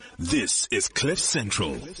This is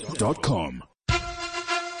CliffCentral.com.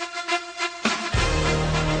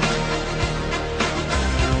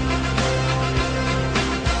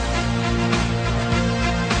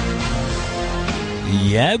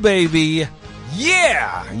 Yeah, baby.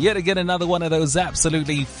 Yeah! Yet again, another one of those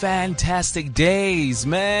absolutely fantastic days,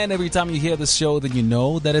 man. Every time you hear the show, then you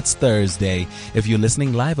know that it's Thursday. If you're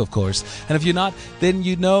listening live, of course. And if you're not, then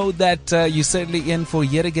you know that you're certainly in for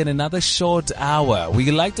yet again another short hour. We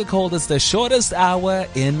like to call this the shortest hour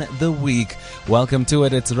in the week. Welcome to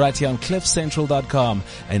it. It's right here on CliffCentral.com.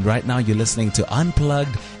 And right now you're listening to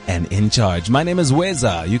Unplugged and In Charge. My name is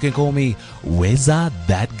Weza. You can call me Weza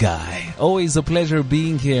That Guy. Always a pleasure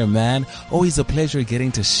being here, man. Always a pleasure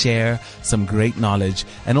getting to share some great knowledge,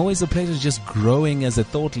 and always a pleasure just growing as a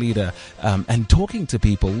thought leader and talking to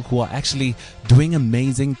people who are actually doing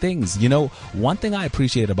amazing things. You know, one thing I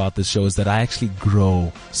appreciate about this show is that I actually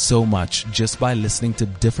grow so much just by listening to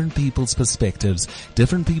different people's perspectives,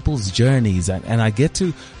 different people's journeys, and I get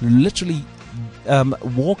to literally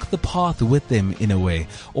walk the path with them in a way,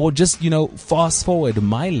 or just, you know, fast forward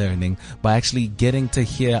my learning by actually getting to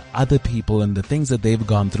hear other people and the things that they've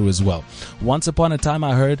gone through as well. Once upon a time,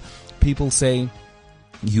 I heard people say,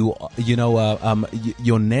 your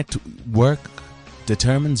network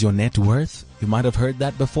determines your net worth. You might have heard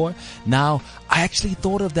that before. Now, I actually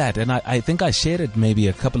thought of that, and I think I shared it maybe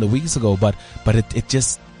a couple of weeks ago, but it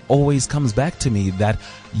just always comes back to me that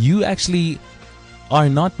you actually are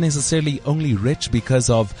not necessarily only rich because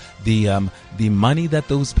of the money that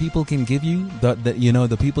those people can give you,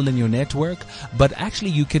 the people in your network, but actually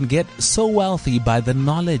you can get so wealthy by the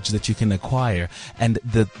knowledge that you can acquire and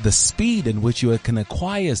the speed in which you can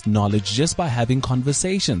acquire knowledge just by having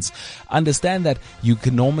conversations. Understand that you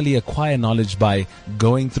can normally acquire knowledge by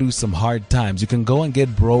going through some hard times. You can go and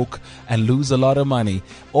get broke and lose a lot of money,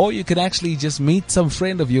 or you can actually just meet some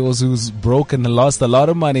friend of yours who's broke and lost a lot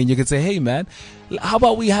of money, and you can say, hey man, how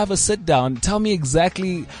about we have a sit down? Tell me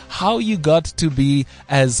exactly how you got to be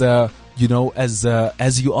as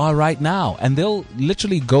you are right now. And they'll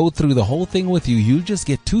literally go through the whole thing with you. You just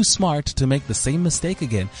get too smart to make the same mistake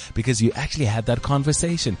again because you actually had that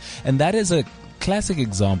conversation. And that is a classic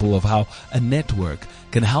example of how a network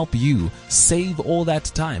can help you save all that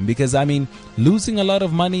time, because I mean, losing a lot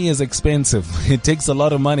of money is expensive. It takes a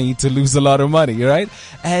lot of money to lose a lot of money, right?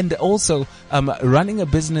 And also running a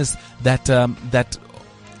business that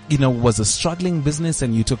was a struggling business,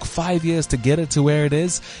 and you took 5 years to get it to where it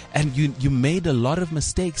is, and you made a lot of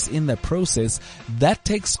mistakes in the process. That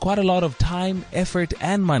takes quite a lot of time, effort,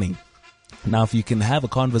 and money. Now, if you can have a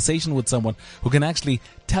conversation with someone who can actually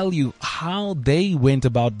tell you how they went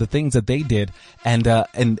about the things that they did, and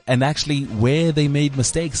actually where they made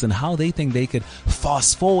mistakes and how they think they could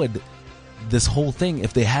fast forward this whole thing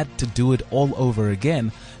if they had to do it all over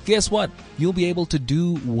again, guess what? You'll be able to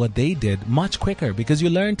do what they did much quicker because you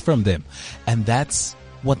learned from them. And that's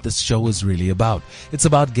what this show is really about. It's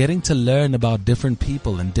about getting to learn about different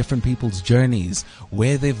people and different people's journeys,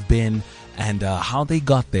 where they've been, and how they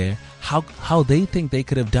got there, how they think they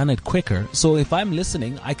could have done it quicker. So if I'm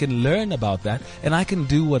listening, I can learn about that, and I can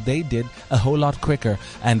do what they did a whole lot quicker,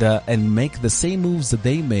 and make the same moves that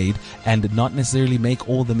they made, and not necessarily make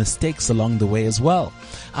all the mistakes along the way as well.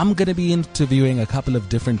 I'm going to be interviewing a couple of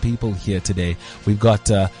different people here today. We've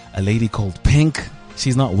got a lady called Pink.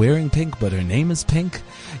 She's not wearing pink, but her name is Pink.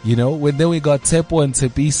 You know, then we got Tepo and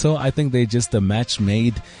Tepiso. I think they're just a match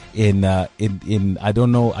made in I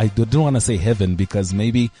don't know, I don't want to say heaven, because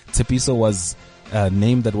maybe Tepiso was a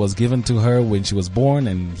name that was given to her when she was born,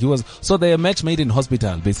 and so they're a match made in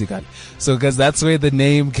hospital, basically. So, because that's where the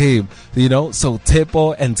name came, you know. So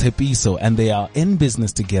Tepo and Tepiso, and they are in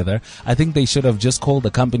business together. I think they should have just called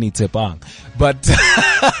the company Tepang, but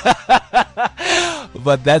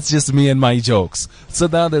but that's just me and my jokes. So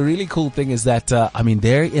now the really cool thing is that,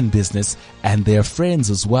 they're in business and they're friends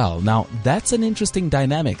as well. Now, that's an interesting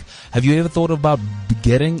dynamic. Have you ever thought about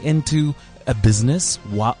getting into a business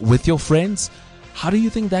with your friends? How do you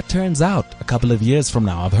think that turns out a couple of years from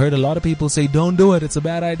now? I've heard a lot of people say, don't do it. It's a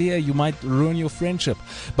bad idea. You might ruin your friendship.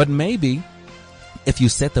 But maybe if you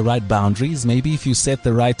set the right boundaries, maybe if you set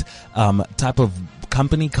the right type of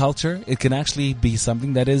company culture, it can actually be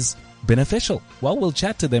something that is beneficial. Well, we'll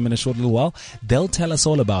chat to them in a short little while. They'll tell us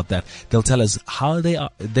all about that. They'll tell us how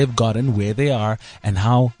they've gotten where they are, and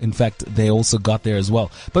how, in fact, they also got there as well.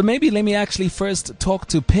 But maybe let me actually first talk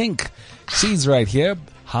to Pink. She's right here.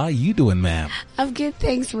 How are you doing, ma'am? I'm good,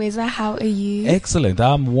 thanks, Weza. How are you? Excellent.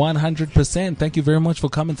 I'm 100%. Thank you very much for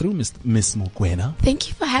coming through, Miss Mokoena. Thank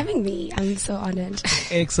you for having me. I'm so honored.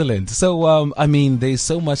 Excellent. So, I mean, there's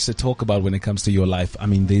so much to talk about when it comes to your life. I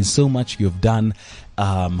mean, there's so much you've done,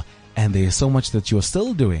 and there's so much that you're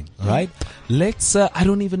still doing, right? Let's, I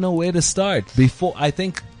don't even know where to start.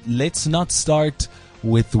 Let's not start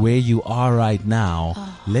with where you are right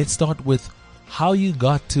now. Let's start with how you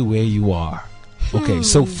got to where you are. Okay,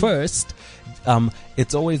 so first,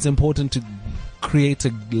 it's always important to create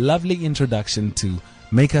a lovely introduction to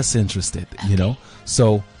make us interested, you know?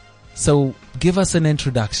 So give us an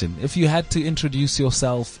introduction. If you had to introduce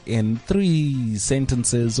yourself in 3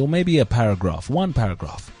 sentences or maybe a paragraph, 1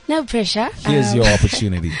 paragraph. No pressure. Here's your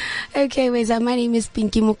opportunity. Okay, Weza, my name is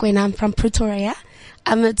Pinky Mokoena. I'm from Pretoria.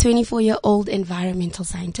 I'm a 24-year-old environmental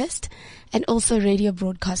scientist and also radio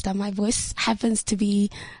broadcaster. My voice happens to be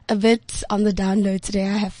a bit on the down low today.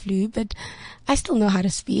 I have flu, but I still know how to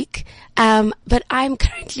speak. But I'm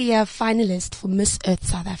currently a finalist for Miss Earth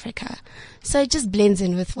South Africa. So it just blends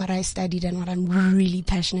in with what I studied and what I'm really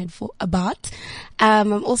passionate about.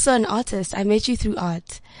 I'm also an artist. I met you through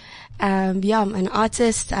art. I'm an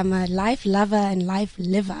artist. I'm a life lover and life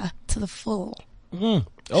liver to the full.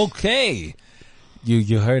 Okay.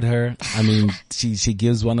 You heard her. I mean, she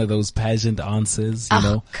gives one of those pageant answers, you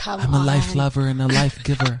know. I'm a life lover and a life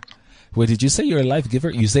giver. Wait, did you say you're a life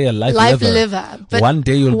giver? You say a life liver. But one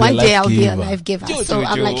day you'll be a life giver. One day I'll be a life giver. So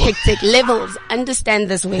I'm like hectic levels. Understand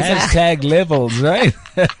this, Weza. Hashtag levels, right?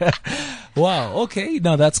 Wow. Okay.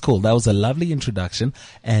 No, that's cool. That was a lovely introduction.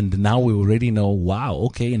 And now we already know, wow.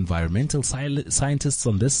 Okay. Environmental scientists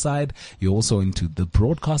on this side. You're also into the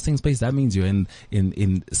broadcasting space. That means you're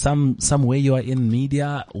in some way you are in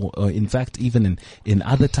media or in fact, even in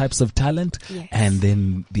other types of talent. Yes. And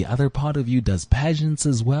then the other part of you does pageants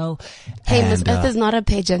as well. Hey, Miss Earth is not a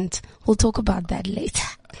pageant. We'll talk about that later.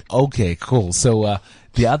 Okay, cool. So,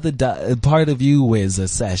 the other part of you wears a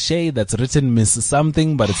sachet that's written Miss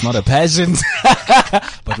Something, but it's not a pageant.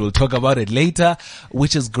 But we'll talk about it later,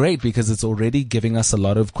 which is great because it's already giving us a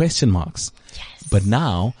lot of question marks. Yes. But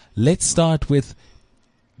now, let's start with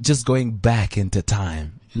just going back into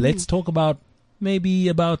time. Let's talk about maybe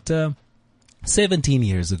about 17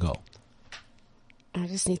 years ago. I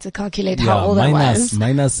just need to calculate how old I was.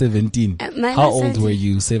 Minus 17. How old were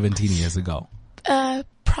you 17 years ago?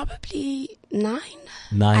 Probably 9.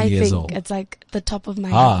 9 years old. I think it's like the top of my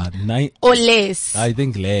head. 9. Or less. I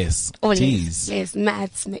think less. Or Jeez. less.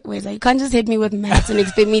 Maths. You can't just hit me with maths and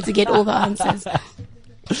expect me to get all the answers.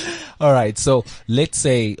 All right. So let's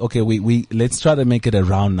say, okay, let's try to make it a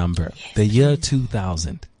round number. Yes, the year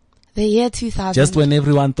 2000. The year 2000. Just when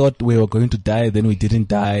everyone thought we were going to die, then we didn't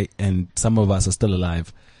die, and some of us are still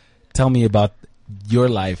alive. Tell me about your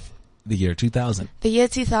life. The year 2000. The year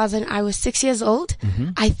 2000, I was 6 years old.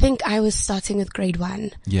 I think I was starting with grade 1.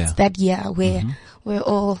 Yeah. It's that year where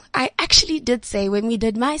I actually did say when we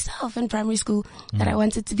did myself in primary school that I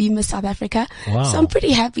wanted to be Miss South Africa. Wow. So I'm pretty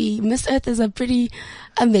happy. Miss Earth is a pretty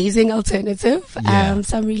amazing alternative. Yeah.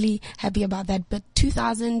 So I'm really happy about that. But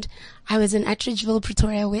 2000, I was in Atteridgeville,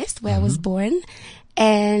 Pretoria West, where I was born.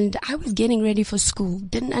 And I was getting ready for school.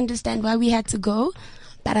 Didn't understand why we had to go.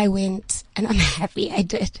 But I went, and I'm happy I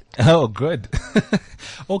did. Oh, good.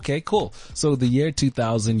 Okay, cool. So the year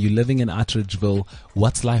 2000, you're living in Atteridgeville.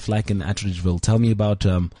 What's life like in Atteridgeville? Tell me about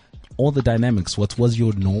all the dynamics. What was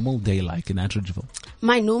your normal day like in Atteridgeville?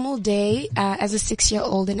 My normal day as a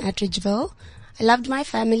 6-year-old in Atteridgeville, I loved my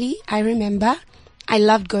family. I remember I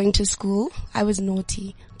loved going to school. I was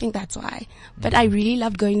naughty. I think that's why. But I really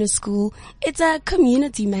loved going to school. It's a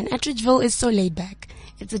community, man. Atteridgeville is so laid back.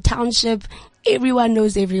 It's a township. Everyone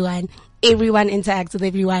knows everyone. Everyone interacts with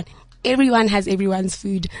everyone. Everyone has everyone's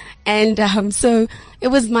food. And so it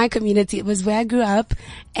was my community. It was where I grew up.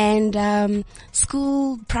 And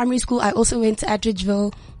primary school, I also went to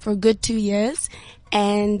Atteridgeville for a good 2 years.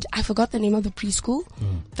 And I forgot the name of the preschool.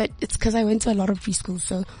 But it's because I went to a lot of preschools,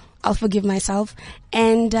 so I'll forgive myself.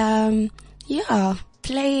 And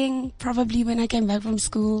playing probably when I came back from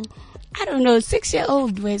school. I don't know,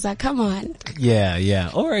 6-year-old Weza, come on. Yeah.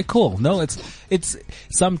 All right, cool. No, it's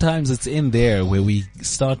sometimes it's in there where we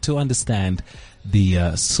start to understand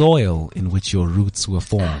the soil in which your roots were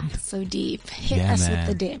formed. So deep. Hit Yeah, us man.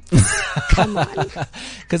 with the depth. Come on.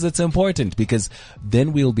 Because it's important, because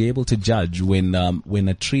then we'll be able to judge when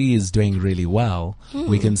a tree is doing really well.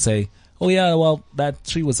 We can say, oh yeah, well, that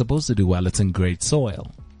tree was supposed to do well. It's in great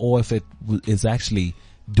soil. Or if it is actually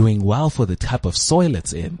doing well for the type of soil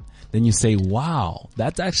it's in, then you say, wow,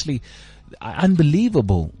 that's actually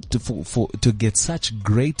unbelievable to get such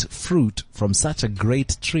great fruit from such a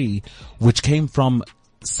great tree, which came from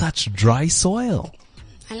such dry soil?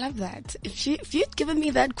 I love that. If you'd given me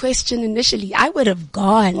that question initially, I would have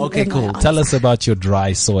gone. Okay, with my cool. Tell us answer. about your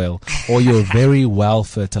dry soil or your very well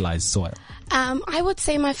fertilized soil. I would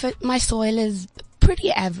say my soil is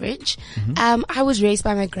pretty average. I was raised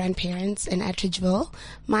by my grandparents in Attridgeville.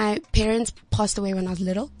 My parents passed away when I was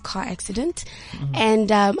little, car accident.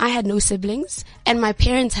 And I had no siblings. And my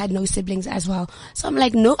parents had no siblings as well. So I'm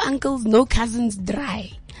like, no uncles, no cousins,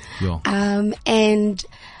 dry. Yo.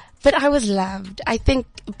 But I was loved. I think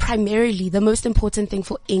primarily the most important thing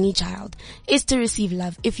for any child is to receive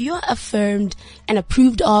love. If you are affirmed and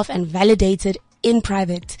approved of and validated in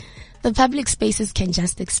private, the public spaces can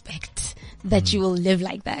just expect that you will live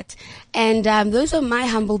like that. And those are my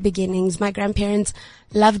humble beginnings. My grandparents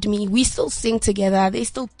loved me. We still sing together. They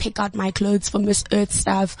still pick out my clothes for Miss Earth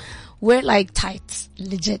stuff. We're like tight,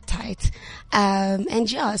 legit tight.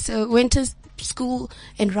 And yeah, so went to school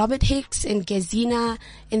in Robert Hicks, in Gezina,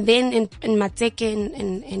 and then in Mateke,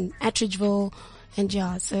 in Attridgeville. And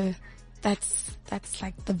yeah, so that's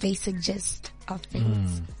like the basic gist of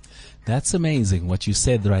things. That's amazing what you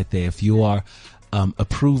said right there. If you are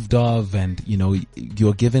approved of, and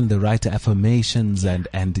you're given the right to affirmations,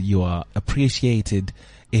 and you are appreciated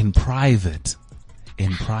in private,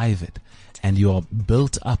 and you are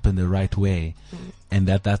built up in the right way, and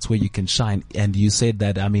that's where you can shine. And you said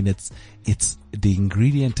that, I mean, it's the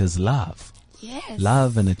ingredient is love. Yes.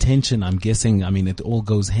 Love and attention. I'm guessing, I mean, it all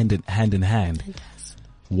goes hand in hand. It does.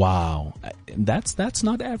 Wow. That's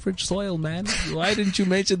not average soil, man. Why didn't you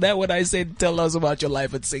mention that when I said tell us about your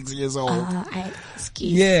life at 6 years old?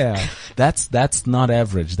 Excuse. Yeah. That's not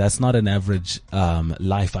average. That's not an average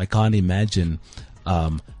life. I can't imagine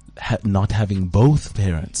not having both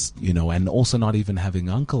parents, and also not even having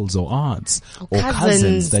uncles or aunts or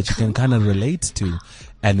cousins that you can kind of relate to.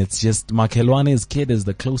 And it's just Makelwane's kid is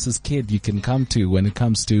the closest kid you can come to when it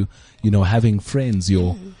comes to, having friends.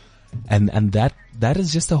 And that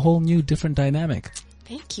is just a whole new different dynamic.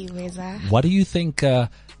 Thank you, Weza. What do you think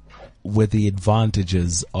were the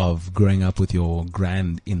advantages of growing up with your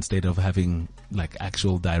grand instead of having like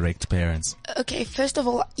actual direct parents? Okay, first of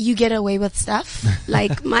all, you get away with stuff.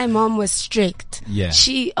 Like my mom was strict. Yeah.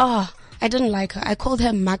 I didn't like her. I called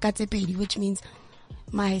her Makatepedi, which means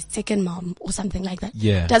my second mom or something like that.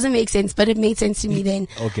 Yeah. Doesn't make sense, but it made sense to me then.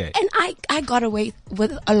 Okay. And I got away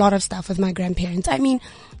with a lot of stuff with my grandparents. I mean,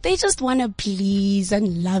 they just want to please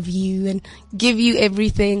and love you and give you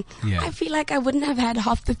everything. Yeah. I feel like I wouldn't have had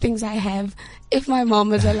half the things I have if my mom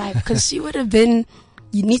was alive, because she would have been,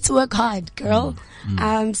 you need to work hard, girl.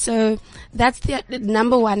 So that's the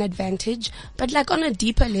number one advantage. But like on a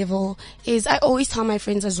deeper level is I always tell my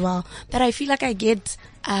friends as well that I feel like I get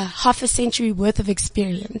half a century worth of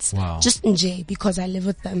experience. Wow. Just in J, because I live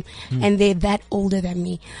with them and they're that older than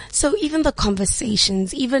me. So even the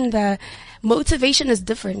conversations, even the motivation is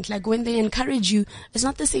different. Like when they encourage you, it's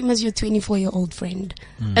not the same as your 24-year-old friend.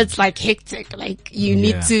 It's like hectic. Like you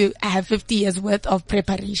need to have 50 years worth of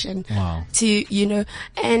preparation. Wow. To,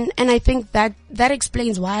 and I think that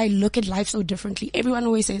explains why I look at life so differently. Everyone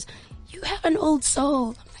always says, you have an old soul.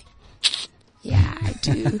 I'm like, yeah, I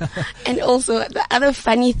do. And also the other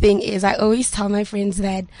funny thing is I always tell my friends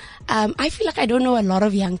that, I feel like I don't know a lot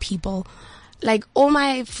of young people. Like all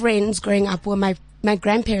my friends growing up were my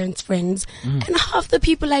grandparents' friends, and half the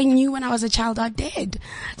people I knew when I was a child are dead.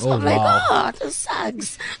 So I'm like, this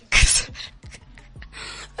sucks.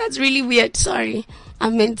 That's really weird. Sorry. I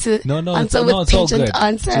meant to answer with pageant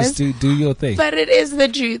answers. Just do your thing. But it is the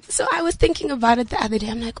truth. So I was thinking about it the other day.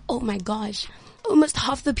 I'm like, oh my gosh, almost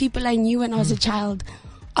half the people I knew when I was a child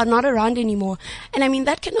are not around anymore. And I mean,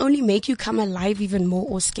 that can only make you come alive even more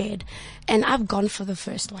or scared. And I've gone for the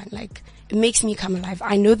first one. Like, it makes me come alive.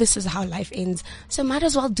 I know this is how life ends. So might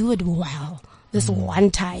as well do it well this one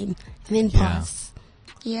time and then pass.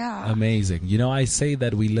 Yeah. Amazing. I say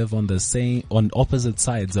that we live on opposite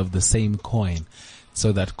sides of the same coin.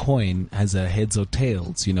 So that coin has a heads or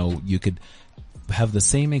tails. You could have the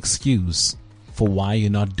same excuse for why you're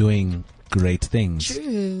not doing great things.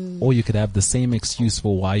 True. Or you could have the same excuse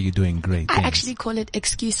for why you're doing great things. I actually call it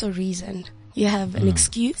excuse or reason. You have an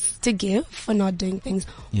excuse to give for not doing things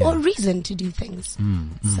or reason to do things.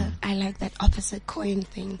 So I like that opposite coin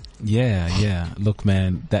thing. Yeah. Look,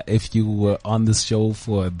 man, that if you were on this show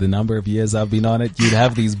for the number of years I've been on it, you'd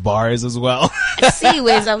have these bars as well. See,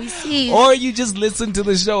 Weza, we see. Or you just listen to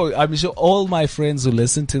the show. I'm sure all my friends who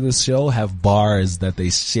listen to this show have bars that they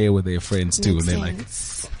share with their friends too. Makes and they're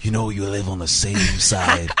sense. like, you live on the same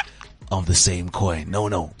side of the same coin. No.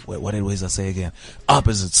 What did Weza say again?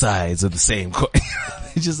 Opposite sides of the same coin.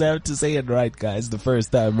 You just have to say it right, guys, the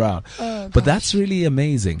first time round. But that's really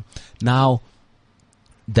amazing. Now,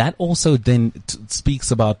 that also then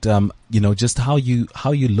speaks about, just how you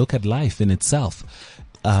look at life in itself.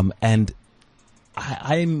 And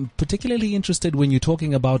I'm particularly interested when you're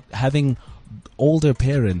talking about having older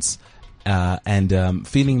parents, and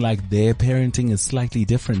feeling like their parenting is slightly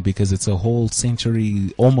different because it's a whole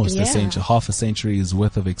century, almost a century, half a century's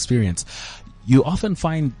worth of experience. You often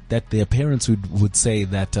find that their parents would say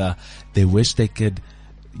that they wish they could,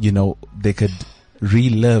 they could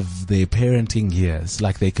relive their parenting years.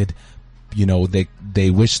 Like they could,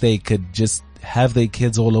 they wish they could just have their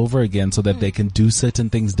kids all over again so that they can do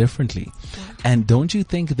certain things differently. And don't you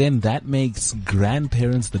think then that makes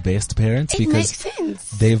grandparents the best parents? It Because makes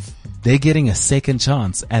sense. they're getting a second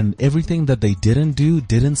chance, and everything that they didn't do,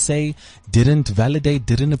 didn't say, didn't validate,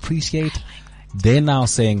 didn't appreciate, they're now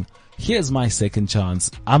saying, here's my second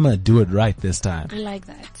chance. I'm going to do it right this time. I like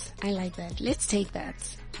that. Let's take that.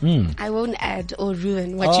 I won't add or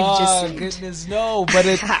ruin what you've just said. Oh, goodness, no.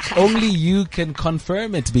 But only you can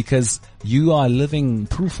confirm it because you are living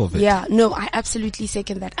proof of it. Yeah, no, I absolutely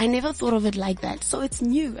second that. I never thought of it like that. So it's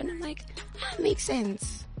new. And I'm like, makes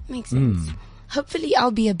sense. Hopefully I'll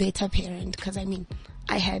be a better parent because,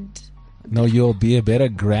 I had... No, you'll be a better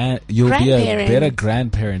grandparent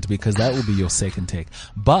because that will be your second take.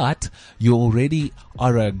 But you already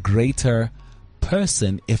are a greater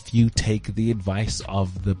person if you take the advice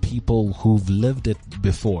of the people who've lived it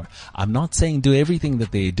before. I'm not saying do everything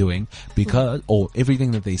that they're doing or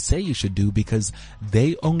everything that they say you should do, because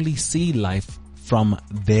they only see life from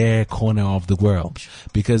their corner of the world.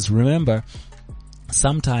 Because remember,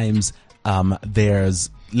 sometimes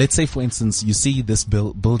let's say, for instance, you see this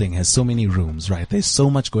building has so many rooms, right? There's so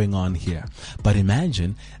much going on here. But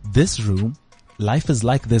imagine this room, life is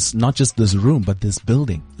like this, not just this room, but this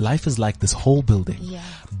building. Life is like this whole building. Yeah.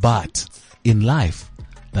 But in life,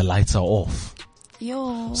 the lights are off.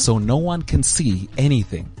 So no one can see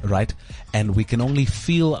anything, right? And we can only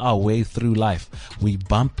feel our way through life. We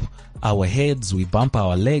bump our heads, we bump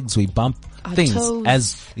our legs, we bump our things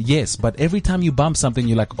toes. But every time you bump something,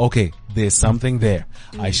 you're like, okay, there's something there.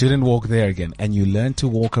 I shouldn't walk there again. And you learn to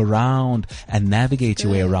walk around and navigate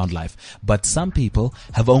your way around life. But some people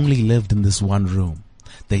have only lived in this one room.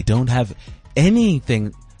 They don't have any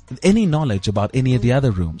knowledge about any of the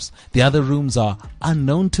other rooms. The other rooms are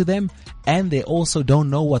unknown to them, and they also don't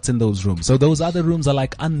know what's in those rooms. So those other rooms are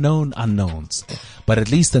like unknown unknowns. But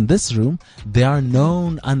at least in this room, there are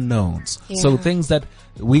known unknowns. Yeah. So things that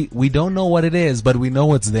we don't know what it is, but we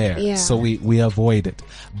know it's there. Yeah. So we avoid it.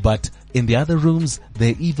 But in the other rooms,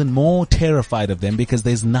 they're even more terrified of them because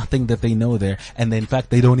there's nothing that they know there. And in fact,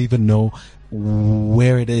 they don't even know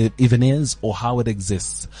where it even is or how it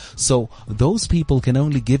exists. So those people can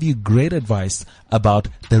only give you great advice about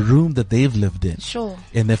the room that they've lived in. Sure.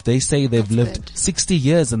 And if they say they've lived good. 60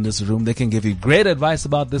 years in this room, they can give you great advice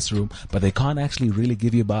about this room, but they can't actually really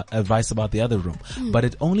give you advice about the other room. But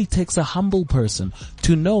it only takes a humble person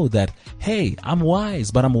to know that, hey, I'm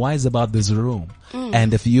wise, but I'm wise about this room.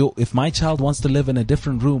 And if my child wants to live in a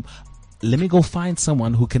different room, let me go find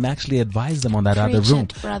someone who can actually advise them on that other room.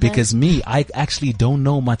 Because I actually don't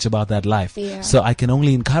know much about that life. Yeah. So I can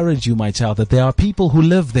only encourage you, my child, that there are people who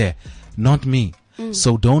live there, not me.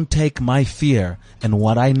 So don't take my fear and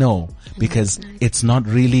what I know, because it's not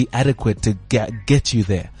really adequate to get you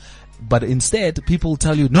there. But instead, people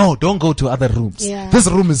tell you, no, don't go to other rooms. Yeah. This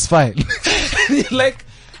room is fine. You're like,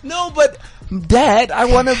 no, but Dad, I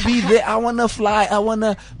want to be there. I want to fly. I want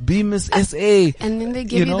to be Miss SA. And then they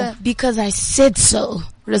give you the because I said so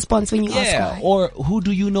response when you ask why. Or who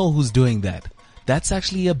do you know who's doing that? That's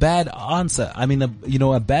actually a bad answer. I mean,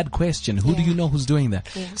 a bad question. Who do you know who's doing that?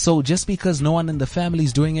 Yeah. So just because no one in the family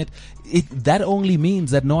is doing it, that only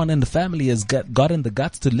means that no one in the family has gotten the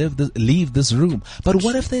guts to leave this room. But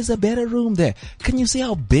what if there's a better room there? Can you see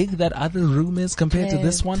how big that other room is compared to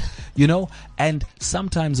this one? And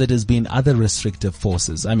sometimes it has been other restrictive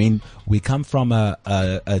forces. I mean, we come from a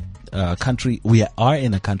country, we are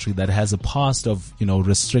in a country that has a past of,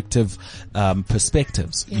 restrictive,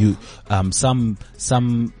 perspectives. Yeah.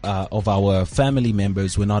 Some of our family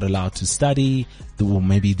members were not allowed to study, or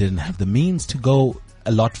maybe didn't have the means to go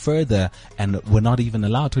a lot further, and were not even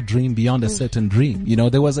allowed to dream beyond a certain dream.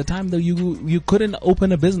 There was a time that you couldn't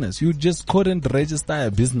open a business. You just couldn't register a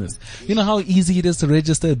business. You know how easy it is to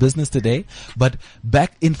register a business today? But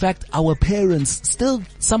in fact, our parents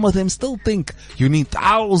some of them still think you need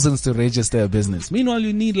thousands to register a business. Meanwhile,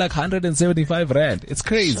 you need like 175 rand. It's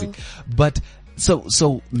crazy. Sure. But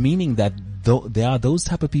so meaning that there are those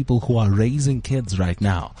type of people who are raising kids right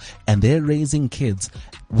now, and they're raising kids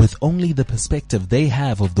with only the perspective they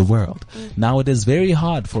have of the world. Now it is very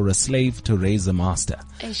hard for a slave to raise a master,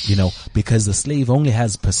 you know, because the slave only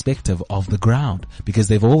has perspective of the ground, because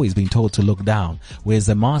they've always been told to look down, whereas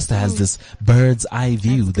the master has this bird's eye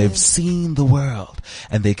view. They've seen the world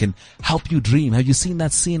and they can help you dream. Have you seen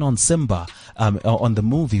that scene on Simba, on the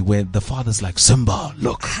movie, where the father's like, Simba,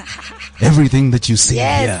 look, everything that you see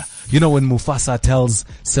here. You know, when Mufasa tells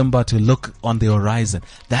Simba to look on the horizon,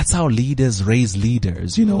 that's how leaders raise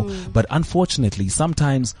leaders, you know. But unfortunately,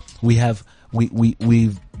 sometimes we have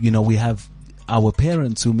our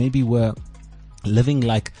parents who maybe were living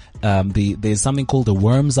like, there's something called a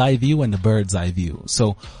worm's eye view and a bird's eye view.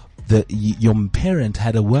 So your parent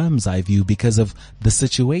had a worm's eye view because of the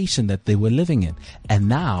situation that they were living in, and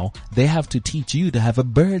now they have to teach you to have a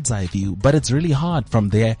bird's eye view, but it's really hard from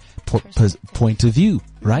their point of view,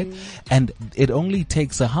 right? And it only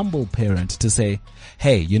takes a humble parent to say,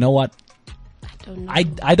 hey, you know what, I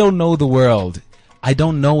don't know the world, I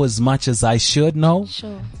don't know as much as I should know,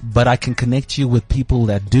 but I can connect you with people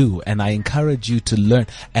that do, and I encourage you to learn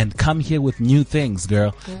and come here with new things,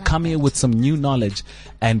 girl. Come here with some new knowledge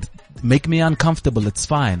and make me uncomfortable. It's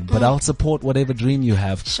fine, but I'll support whatever dream you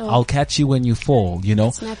have. I'll catch you when you fall, you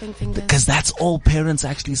know, because that's all parents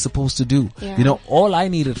actually supposed to do. You know, all I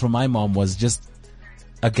needed from my mom was just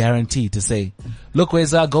a guarantee to say, look,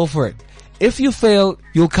 Weza, go for it. If you fail,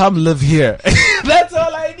 you'll come live here. That's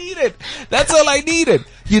all I needed. That's all I needed.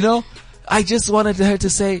 You know, I just wanted her to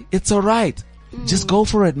say, it's all right. Just go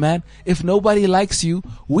for it, man. If nobody likes you,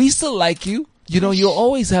 we still like you. You know, you'll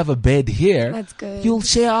always have a bed here. That's good. You'll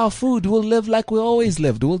share our food. We'll live like we always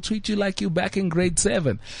lived. We'll treat you like you back in grade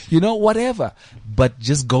 7. You know, whatever. But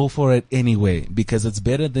just go for it anyway, because it's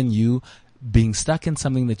better than you being stuck in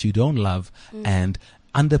something that you don't love and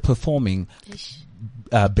underperforming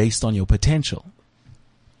based on your potential.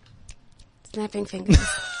 Snapping fingers.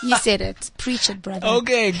 You said it. Preach it, brother.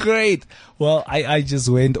 Okay, great. Well, I just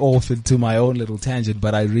went off into my own little tangent,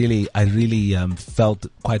 but I really felt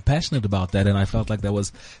quite passionate about that, and I felt like there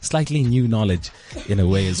was slightly new knowledge in a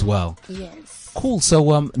way as well. Yes. Cool.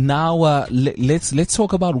 So now let's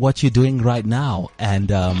talk about what you're doing right now, and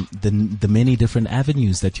the many different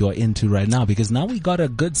avenues that you're into right now, because now we got a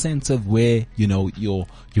good sense of where, you know, your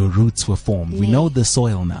roots were formed. We know the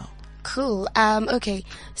soil now. Cool. Okay.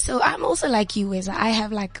 So I'm also like you, Weza. I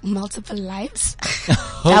have like multiple lives,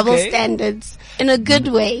 double standards in a good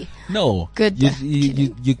way. No, good.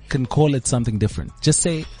 You can call it something different. Just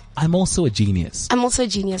say, I'm also a genius. I'm also a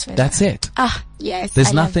genius, Weza. That's it. Yes.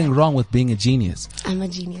 There's nothing wrong with being a genius. I'm a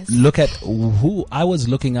genius. Look at who I was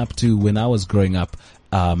looking up to when I was growing up.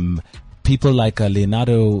 People like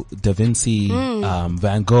Leonardo da Vinci,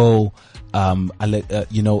 Van Gogh,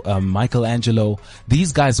 Michelangelo.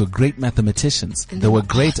 These guys were great mathematicsions. They were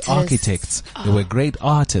great architects. They were great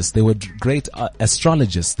artists. They were great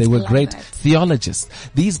astrologists. They were great theologists.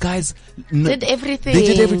 These guys did everything. They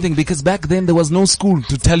did everything, because back then there was no school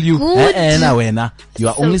to tell you, you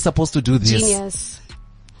are only supposed to do this.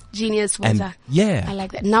 Genius, Weza. Yeah. I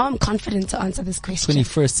like that. Now I'm confident to answer this question.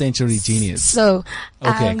 21st century genius. So,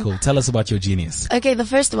 okay, cool. Tell us about your genius. Okay, the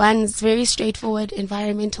first one is very straightforward.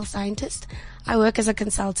 Environmental scientist. I work as a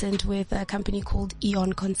consultant with a company called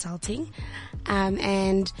Eon Consulting.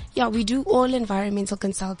 And yeah, we do all environmental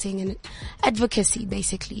consulting and advocacy,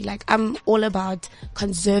 basically. Like, I'm all about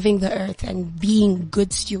conserving the earth and being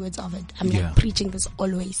good stewards of it. I'm like preaching this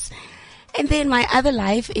always. And then my other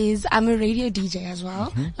life is I'm a radio DJ as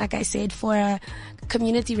well. Like I said, for a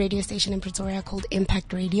community radio station in Pretoria called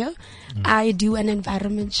Impact Radio. I do an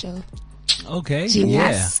environment show. Okay.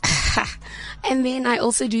 Genius. Yeah. And then I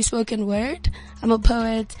also do spoken word. I'm a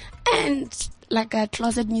poet and like a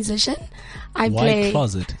closet musician. Why play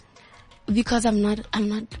closet? Because I'm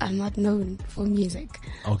not known for music.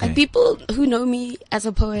 Okay. Like, people who know me as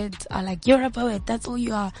a poet are like, you're a poet, that's all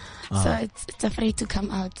you are. So it's afraid to come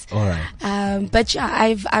out. All right. But yeah,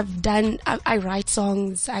 I write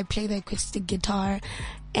songs, I play the acoustic guitar,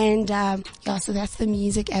 and so that's the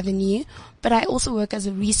music avenue. But I also work as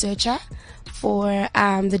a researcher for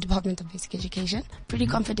the Department of Basic Education. Pretty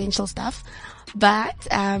confidential stuff. But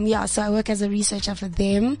so I work as a researcher for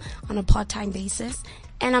them on a part-time basis.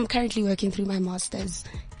 And I'm currently working through my master's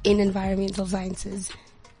in environmental sciences.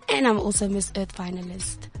 And I'm also Miss Earth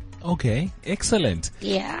finalist. Okay, excellent.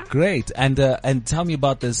 Yeah. Great. And tell me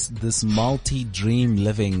about this multi-dream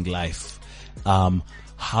living life.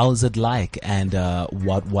 How's it like? And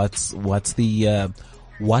what's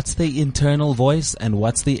the internal voice and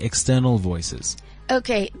what's the external voices?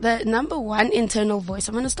 Okay, the number one internal voice,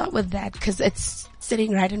 I'm going to start with that because it's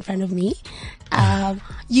sitting right in front of me.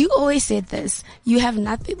 You always said this. You have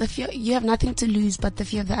nothing to lose but the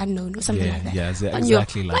fear of the unknown, or something like that. Yeah,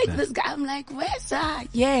 exactly like that. This guy, I'm like, where's that?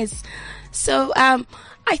 Yes. So,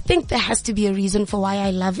 I think there has to be a reason for why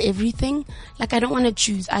I love everything. Like, I don't want to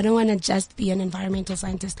choose. I don't want to just be an environmental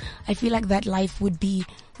scientist. I feel like that life would be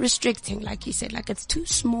restricting, like you said. Like, it's too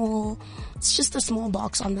small. It's just a small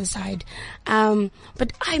box on the side.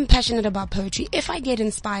 But I'm passionate about poetry. If I get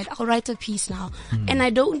inspired, I'll write a piece now. And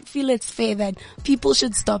I don't feel it's fair that people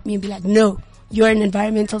should stop me and be like, no, you're an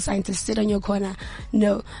environmental scientist, sit on your corner.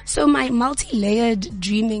 No. So my multi-layered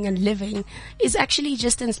dreaming and living is actually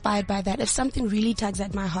just inspired by that. If something really tugs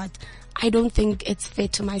at my heart, I don't think it's fair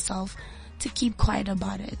to myself to keep quiet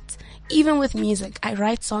about it. Even with music, I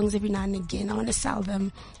write songs every now and again. I want to sell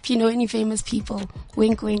them. If you know any famous people,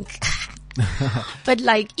 wink, wink. But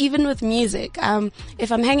like, even with music, if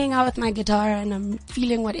I'm hanging out with my guitar and I'm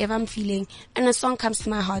feeling whatever I'm feeling and a song comes to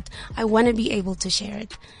my heart, I want to be able to share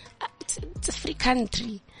it. It's a free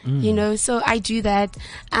country, you know, so I do that.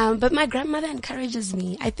 But my grandmother encourages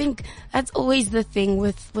me. I think that's always the thing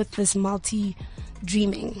with this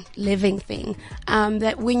multi-dreaming, living thing,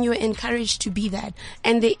 that when you're encouraged to be that,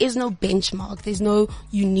 and there is no benchmark, there's no,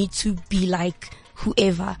 you need to be like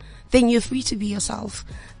whoever, then you're free to be yourself.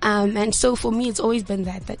 And so for me, it's always been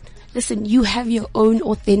that listen, you have your own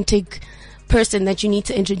authentic person that you need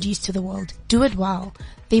to introduce to the world. Do it well.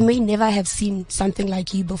 They may never have seen something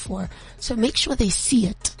like you before. So make sure they see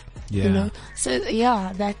it. Yeah. You know? So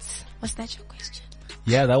yeah, was that your question?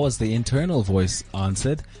 Yeah, that was the internal voice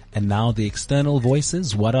answered. And now the external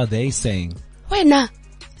voices, what are they saying? Wena,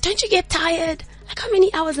 don't you get tired? Like, how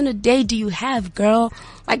many hours in a day do you have, girl?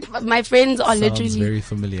 Like, my friends are Sounds literally very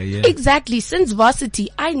familiar, yeah. Exactly. Since varsity,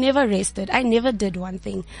 I never rested. I never did one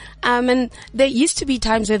thing. And there used to be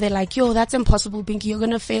times where they're like, yo, that's impossible, Pinky. You're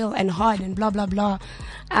going to fail and hard and blah, blah, blah.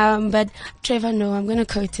 But Trevor, no, I'm going to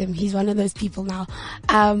quote him. He's one of those people now.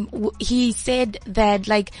 He said that,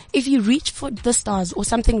 like, if you reach for the stars or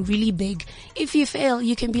something really big, if you fail,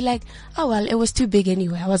 you can be like, oh, well, it was too big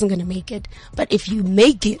anyway. I wasn't going to make it. But if you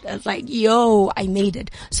make it, it's like, yo, I made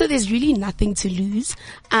it. So there's really nothing to lose.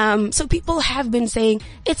 So people have been saying,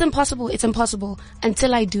 it's impossible,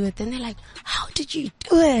 until I do it. Then they're like, how did you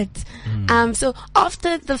do it? So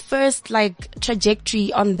after the first, like,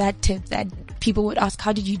 trajectory on that tip that people would ask,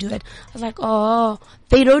 how did you do it? I was like, oh,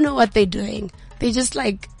 they don't know what they're doing. They're just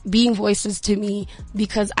like being voices to me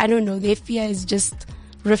because I don't know, their fear is just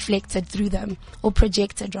reflected through them, or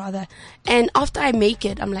projected rather. And after I make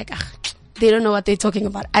it, I'm like, they don't know what they're talking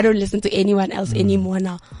about. I don't listen to anyone else anymore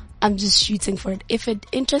now. I'm just shooting for it. If it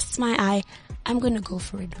interests my eye, I'm going to go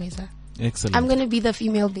for it, Weza. Excellent. I'm going to be the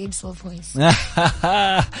female Babe Soul voice.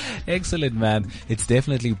 Excellent, man. It's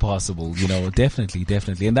definitely possible, you know,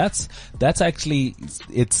 definitely. And that's actually,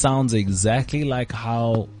 it sounds exactly like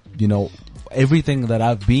how, you know, everything that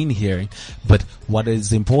I've been hearing. But what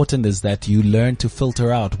is important is that you learn to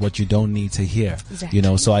filter out what you don't need to hear. Exactly. You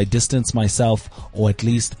know, so I distance myself, or at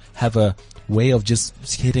least have a way of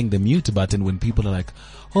just hitting the mute button when people are like,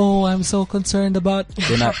 oh, I'm so concerned about,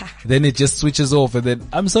 then it just switches off, and then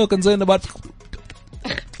I'm so concerned about,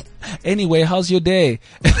 anyway, how's your day?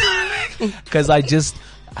 Cause I just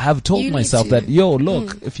have told myself that, yo,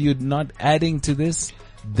 look, if you're not adding to this,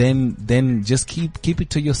 then just keep it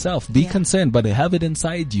to yourself. Be concerned, but have it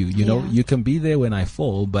inside you. You know, you can be there when I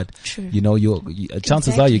fall, but you know,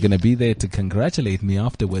 chances are you're going to be there to congratulate me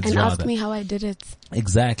afterwards. And rather ask me how I did it.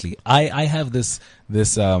 Exactly. I have this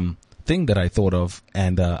thing that I thought of,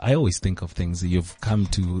 and I always think of things that you've come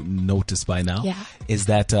to notice by now, is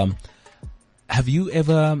that have you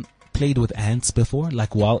ever played with ants before?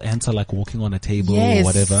 Like, while ants are like walking on a table or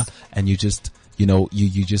whatever, and you just, you know,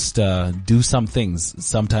 you just do some things.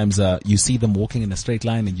 Sometimes you see them walking in a straight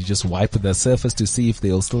line and you just wipe the surface to see if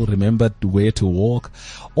they'll still remember where to walk.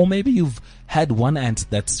 Or maybe you've had one ant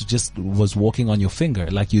that's just was walking on your finger,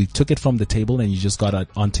 like you took it from the table and you just got it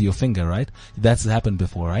onto your finger, right? That's happened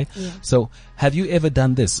before, right? Yeah. So have you ever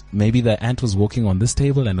done this? Maybe the ant was walking on this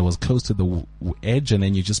table and it was close to the edge, and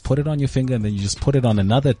then you just put it on your finger, and then you just put it on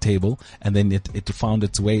another table, and then it found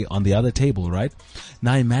its way on the other table, right?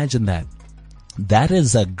 Now imagine that. That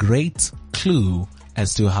is a great clue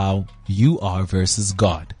as to how you are versus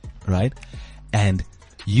God, right? And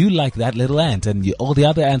you like that little ant, and all the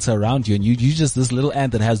other ants are around you, and you just this little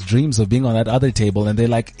ant that has dreams of being on that other table, and they're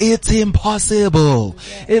like, it's impossible.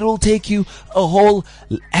 Yeah. It will take you a whole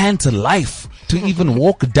ant life to even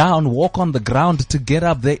walk on the ground to get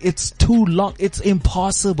up there. It's too long. It's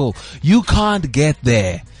impossible. You can't get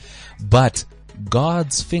there. But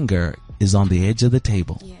God's finger is on the edge of the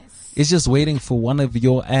table. Yes. It's just waiting for one of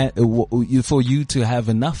for you to have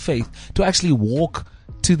enough faith to actually walk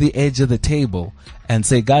to the edge of the table and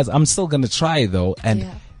say, guys, I'm still going to try though. And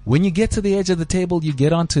when you get to the edge of the table, you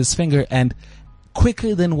get onto his finger, and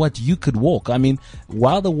quicker than what you could walk. I mean,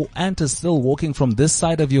 while the ant is still walking from this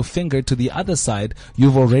side of your finger to the other side,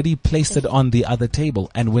 you've already placed it on the other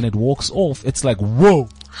table. And when it walks off, it's like, whoa,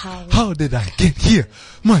 how did I get here?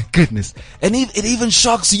 My goodness. And it even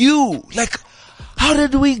shocks you. Like, how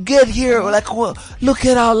did we get here? Like, well, look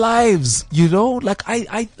at our lives, you know? Like,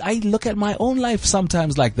 I look at my own life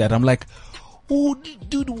sometimes like that. I'm like, oh,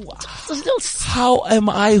 dude, how am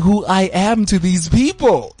I who I am to these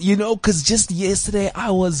people? You know, cause just yesterday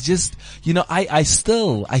I was just, you know, I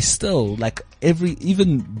still, like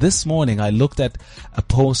even this morning I looked at a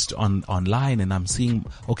post online and I'm seeing,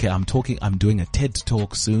 okay, I'm doing a TED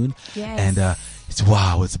talk soon. Yes. And,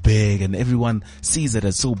 it's big and everyone sees it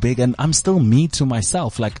as so big, and I'm still me to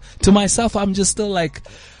myself. Like, to myself, I'm just still like,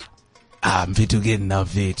 I'm fit to get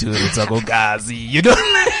enough fit to Gazi, you know?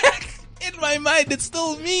 In my mind, it's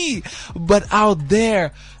still me. But out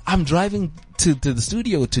there, I'm driving to the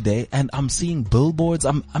studio today and I'm seeing billboards.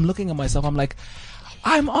 I'm looking at myself. I'm like,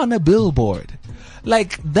 I'm on a billboard.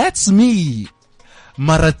 Like, that's me.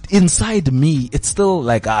 But inside me, it's still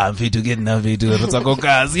like, I'm fit to get enough fit to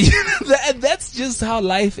That's just how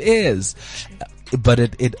life is. But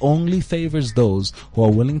it only favors those who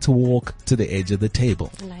are willing to walk to the edge of the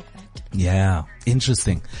table. I like that. Yeah.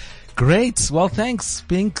 Interesting. Great. Well, thanks,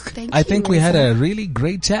 Pink. I think we had a really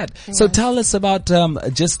great chat. Yeah. So tell us about,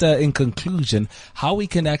 just in conclusion, how we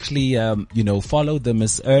can actually, follow the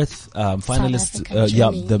Miss Earth finalists.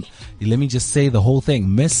 Let me just say the whole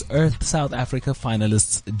thing. Miss Earth South Africa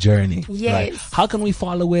finalists journey. Yes. Right? How can we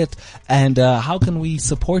follow it, and how can we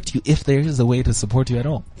support you, if there is a way to support you at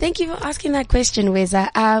all? Thank you for asking that question, Weza.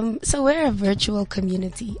 So we're a virtual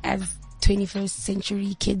community as 21st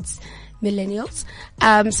century kids, millennials.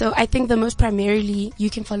 So I think the most primarily,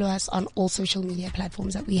 you can follow us on all social media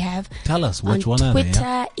platforms that we have. Tell us, which on one are they?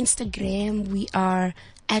 Twitter, Instagram, we are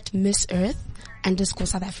at Miss Earth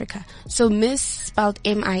 _South Africa. So Miss spelled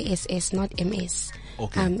MISS, not MS.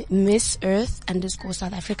 Okay. Miss Earth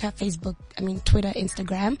 _South Africa. Twitter,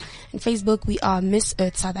 Instagram. And Facebook, we are Miss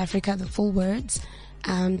Earth South Africa, the full words,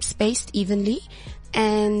 spaced evenly.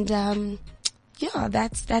 And, yeah,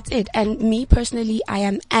 that's it. And me personally, I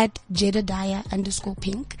am at Jedediah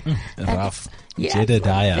 _Pink. Rough.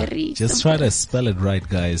 Jedediah. Just try to spell it right,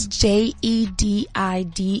 guys. JEDIDIAH.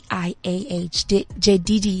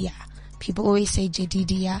 Jedediah. People always say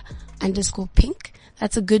Jedediah _Pink.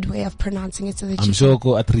 That's a good way of pronouncing it. So that I'm sure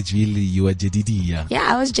at Ridgeville you were Jedediah. Yeah,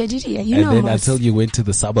 I was Jedediah. And then until you went to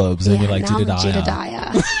the suburbs and you're like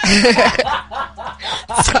Jedediah.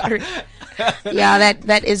 Sorry. Yeah,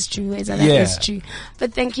 that is true. That is true.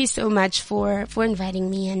 But thank you so much for inviting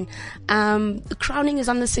me. And the crowning is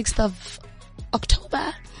on the 6th of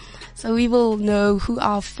October. So we will know who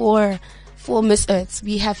are four Miss Earths.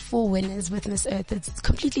 We have 4 winners with Miss Earth. It's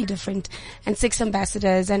completely different. And 6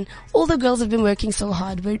 ambassadors. And all the girls have been working so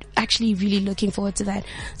hard. We're actually really looking forward to that.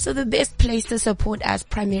 So the best place to support us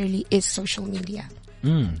primarily is social media.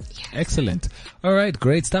 Excellent. All right,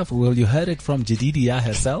 great stuff. Well, you heard it from Jedediah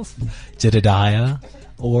herself, Jedediah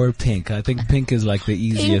or Pink. I think Pink is like the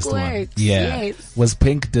easiest Pink one. works, Yeah. yes. Was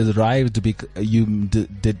Pink derived?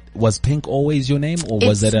 Was Pink always your name, or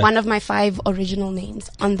was it one of my 5 original names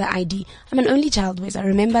on the ID? I'm an only child, Wes. I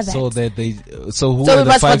remember that. So who So are it the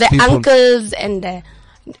was 5 for the people? uncles and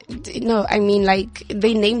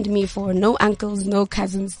they named me for no uncles, no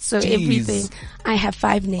cousins, so everything. I have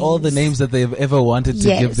 5 names. All the names that they've ever wanted to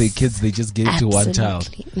give their kids, they just gave to one child.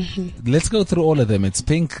 Mm-hmm. Let's go through all of them. It's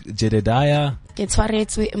Pink, Jedediah.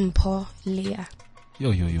 Leah.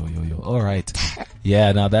 Yo. All right.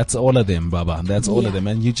 Yeah, now that's all of them, Baba. That's all of them.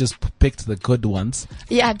 And you just picked the good ones.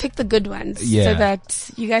 Yeah, I picked the good ones. Yeah. So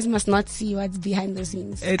that you guys must not see what's behind the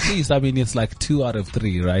scenes. At least, it's like 2 out of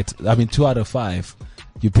 3, right? 2 out of 5.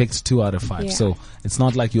 You picked 2 out of 5. Yeah. So it's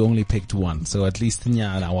not like you only picked 1. So at least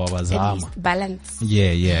Balance.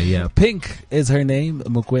 Yeah. Pink is her name.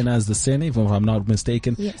 Mukwena is the surname, if I'm not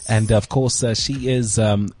mistaken. Yes. And of course, she is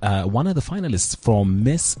one of the finalists from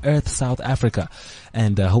Miss Earth South Africa.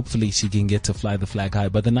 And hopefully she can get to fly the flag high.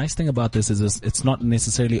 But the nice thing about this is it's not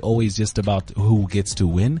necessarily always just about who gets to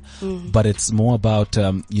win, but it's more about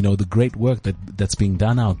the great work that's being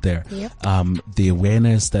done out there. Yep. The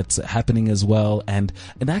awareness that's happening as well, and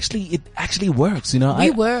actually it actually works.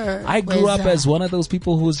 I grew up as one of those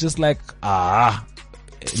people who was just like,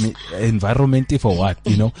 environment for what,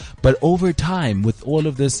 But over time, with all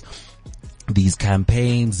of this these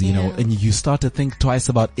campaigns, you know, Yeah. and you start to think twice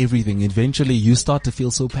about everything. Eventually you start to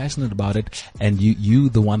feel so passionate about it, and you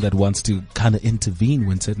the one that wants to kind of intervene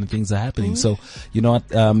when certain things are happening. So, you know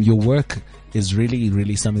what, your work is really,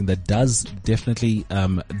 really something that does definitely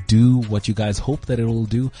do what you guys hope that it will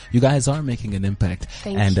do. You guys are making an impact.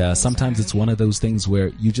 Thank and you. sometimes it's one of those things where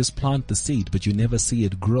you just plant the seed, but you never see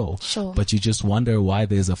it grow. Sure. But you just wonder why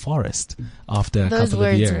there's a forest after a Those couple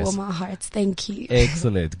of words years. warm our hearts. Thank you.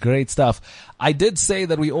 Excellent. Great stuff. I did say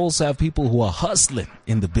that we also have people who are hustling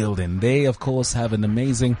in the building. They, of course, have an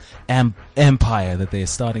amazing empire that they're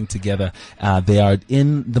starting together. They are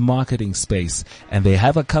in the marketing space, and they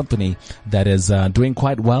have a company that is doing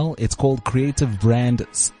quite well. It's called Creative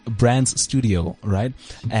Brands Studio, right?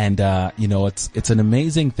 And, you know, it's an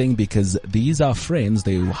amazing thing because these are friends.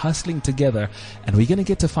 They're hustling together, and we're going to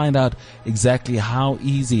get to find out exactly how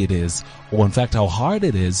easy it is, or in fact how hard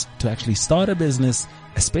it is to actually start a business,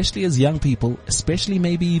 especially as young people, especially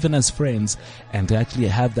maybe even as friends, and to actually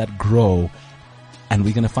have that grow. And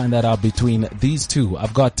we're going to find that out between these two.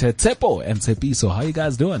 I've got Tsepo and Tsepiso. How you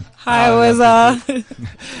guys doing? Hi, Weza.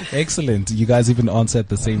 Excellent. You guys even answer at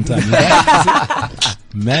the same time. You guys,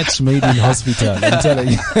 match made in hospital, I'm telling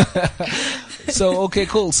you. So, okay,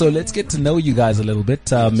 cool. So let's get to know you guys a little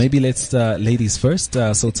bit. Maybe let's, ladies first.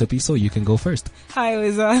 So Tsepiso, you can go first. Hi,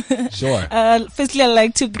 Weza. Sure. Firstly, I'd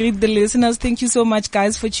like to greet the listeners. Thank you so much,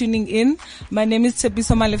 guys, for tuning in. My name is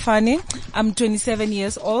Tsepiso Malefane. I'm 27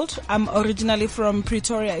 years old. I'm originally from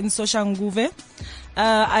Pretoria in Soshanguve.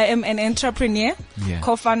 I am an entrepreneur,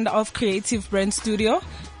 co-founder of Creative Brand Studio.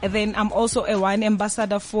 And then I'm also a wine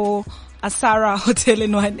ambassador for Asara Hotel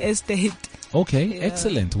and Wine Estate. Okay,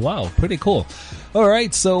 excellent. Wow, pretty cool. All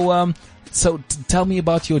right, so tell me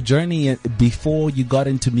about your journey before you got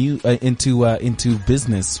into into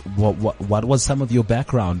business. What was some of your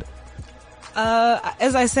background?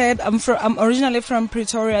 As I said, I'm originally from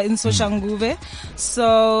Pretoria in Soshanguve.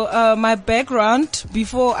 So, my background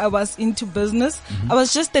before I was into business, I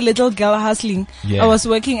was just a little girl hustling. Yeah. I was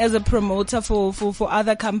working as a promoter for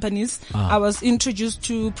other companies. I was introduced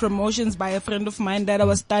to promotions by a friend of mine that I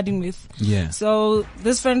was studying with. Yeah. So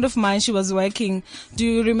this friend of mine, she was working. Do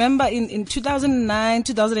you remember in 2009,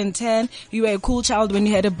 2010, you were a cool child when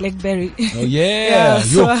you had a BlackBerry? Oh yeah.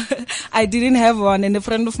 So I didn't have one, and a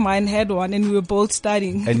friend of mine had one, and we were both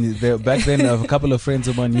studying. And back then, a couple of friends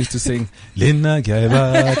of mine used to sing, Lina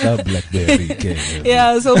Gaiba, BlackBerry.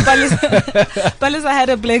 Yeah, so Palisa had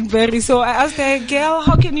a BlackBerry. So I asked her, girl,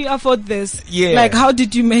 how can you afford this? Yeah. Like, how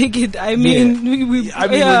did you make it? I mean, when you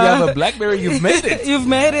have a BlackBerry, you've made it. You've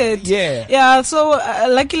made it. Yeah. Yeah, so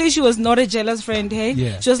luckily she was not a jealous friend, hey?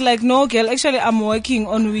 Yeah. She was like, no, girl, actually I'm working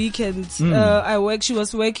on weekends. She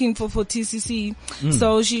was working for TCC.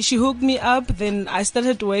 So she hooked me up, then I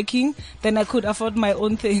started working, then I could afford my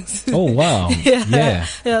own things. Oh, wow. Yeah.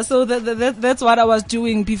 Yeah, so that's what I was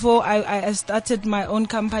doing before I started my own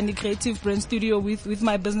company, Creative Brand Studio, with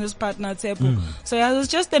my business partner, Tsepo. So I was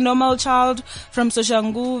just a normal child from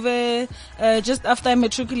Soshanguve. Just after I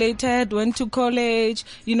matriculated, went to college,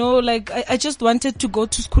 you know, like I just wanted to go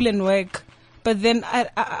to school and work. But then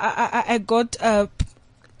I got,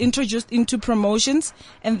 introduced into promotions,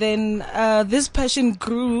 and then this passion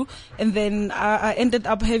grew, and then I ended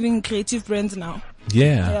up having Creative Brands now.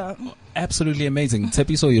 Yeah. Absolutely amazing.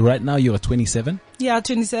 Tsepi, so right now you're 27? Yeah,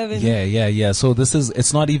 27. Yeah. So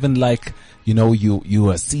it's not even like, you know, you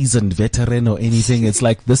a seasoned veteran or anything. It's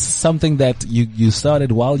like this is something that you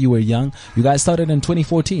started while you were young. You guys started in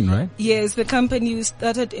 2014, right? Yes, the company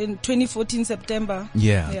started in 2014 September.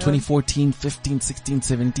 Yeah. 2014, 15, 16,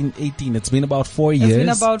 17, 18. It's been about 4 years. It's been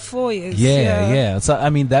about 4 years. Yeah. So, I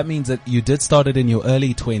mean, that means that you did start it in your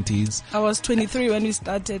early 20s. I was 23 when we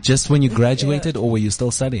started. Just when you graduated, or were you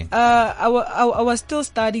still studying? I was still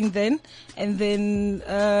studying then, and then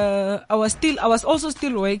I was also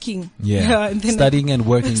still working. Yeah. And then studying and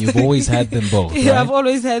working, you've always had them both, Yeah, right? I've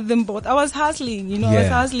always had them both. I was hustling, you know. I was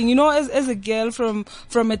hustling, you know, as a girl from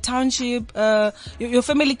a township, your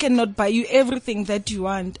family cannot buy you everything that you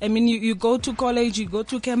want. I mean, you go to college, you go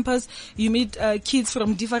to campus, you meet kids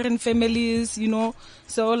from different families, you know.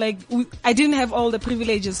 So like, I didn't have all the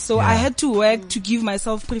privileges, so I had to work to give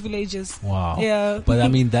myself privileges. Wow. Yeah. But I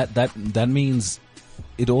mean, that means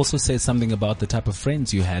it also says something about the type of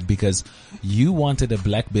friends you had, because you wanted a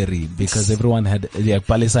BlackBerry because everyone had,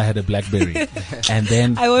 Palesa had a BlackBerry. And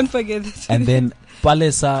then I won't forget it. And then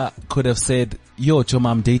Palesa could have said, yo, Choma,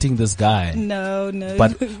 I'm dating this guy. No.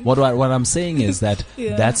 But what I'm saying is that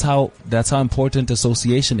Yeah. that's how important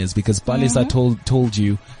association is, because Palisa told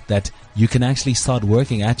you that you can actually start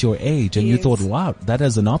working at your age, and you Yes. thought, wow, that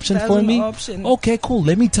is an option That's for an me. option. Okay, cool.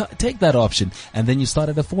 Let me take that option, and then you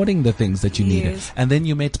started affording the things that you needed, Yes. and then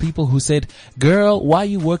you met people who said, "Girl, why are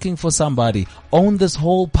you working for somebody? Own this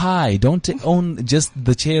whole pie. Don't own just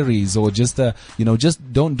the cherries, or just the just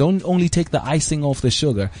don't only take the icing off the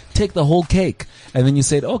sugar. Take the whole cake." And then you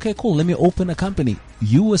said, "Okay, cool. Let me open a company."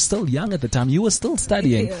 You were still young at the time. You were still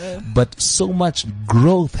studying, Yeah. but so much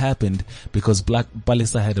growth happened because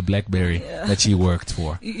Palisa had a BlackBerry that she worked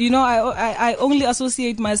for. I only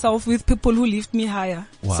associate myself with people who lift me higher.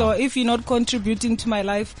 Wow. So if you're not contributing to my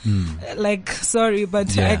life, sorry,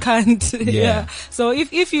 but Yeah. I can't. Yeah. So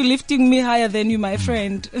if you're lifting me higher, then you're my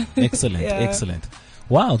friend. Excellent, Yeah. excellent.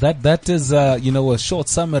 Wow, that is a short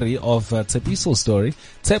summary of Tsepiso's story.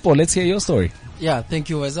 Tsepo, let's hear your story. Yeah, thank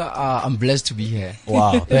you, Weza. I'm blessed to be here.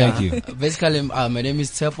 Wow, thank you. Basically, my name is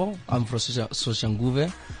Tsepo. I'm from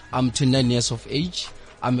Soshanguve. I'm 29 years of age.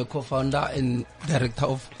 I'm a co-founder and director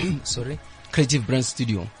of Creative Brand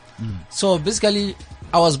Studio. So basically,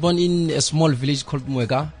 I was born in a small village called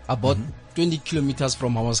Mwega, about 20 kilometers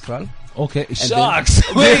from Hammanskraal. Okay, shucks.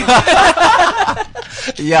 Wait.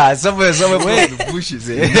 Yeah, somewhere from the bushes.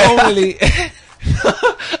 Eh?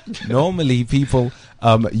 Normally people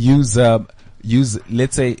use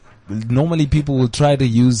let's say normally people will try to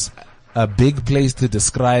use a big place to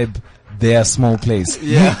describe their small place.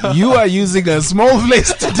 Yeah. You are using a small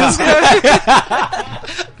place to describe.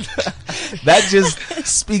 That just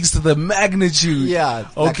speaks to the magnitude. Yeah,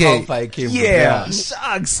 like Okay. how far I came from. Yeah.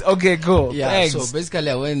 Shucks. Okay, cool. Yeah, Thanks. so basically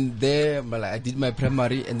I went there, but I did my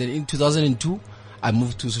primary, and then in 2002, I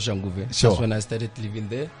moved to Soshanguve. Sure. That's when I started living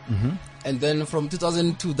there. And then from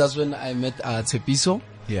 2002, that's when I met Tsepiso.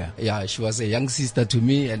 Yeah. Yeah, she was a young sister to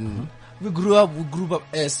me, and we grew up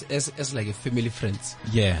as like a family friends.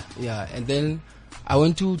 Yeah. Yeah, and then I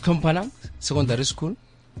went to Kampana Secondary School,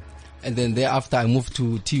 and then thereafter I moved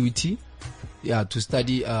to TUT, to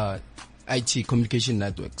study IT Communication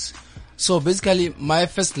Networks. So basically, my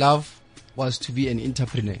first love was to be an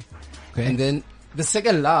entrepreneur, Okay. and then the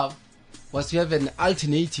second love was to have an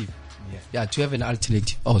alternative. To have an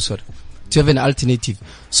alternative. To have an alternative.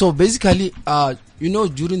 So basically,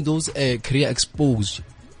 during those career expos,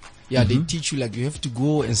 they teach you like you have to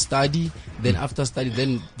go and study. Then after study,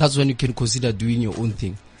 then that's when you can consider doing your own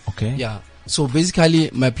thing. Okay. Yeah. So basically,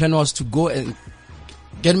 my plan was to go and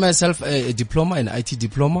get myself a diploma, an IT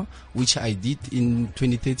diploma, which I did in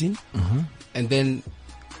 2013. And then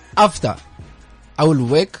after, I will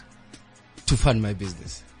work to fund my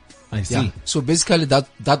business. I see. Yeah. So basically, that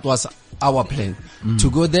was our plan. To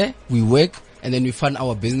go there, we work, and then we fund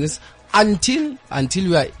our business until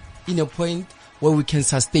we are in a point where we can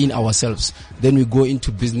sustain ourselves. Then we go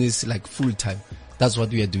into business like full time. That's what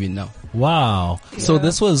we are doing now. Wow. So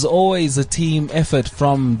this was always a team effort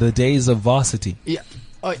from the days of varsity. Yeah.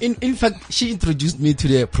 In fact, she introduced me to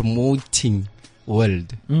the promoting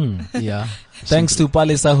world. Yeah. Thanks to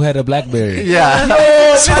Palisa who had a BlackBerry. Yeah.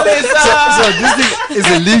 So this thing is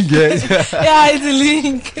a link. Yeah, it's a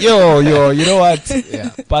link. Yo, you know what? Yeah.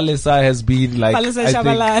 Palisa has been like, Palisa I think-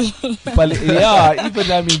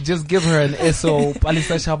 Shabalal. even just give her an SO.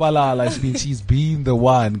 Palisa Shabalala. She's been the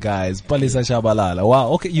one, guys. Palisa Shabalala.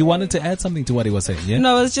 Wow. Okay, you wanted to add something to what he was saying, yeah?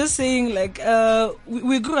 No, I was just saying, like,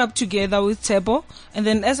 we grew up together with Tsepo, and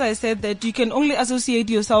then as I said, that you can only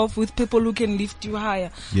associate yourself with people who can lift you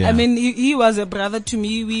higher. Yeah. I mean, he was a brother to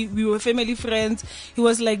me. We were family friends. He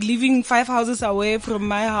was like living 5 houses away from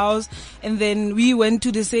my house, and then we went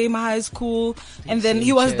to the same high school, and then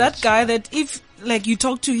he was that guy that if like you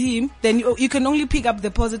talk to him, then you can only pick up the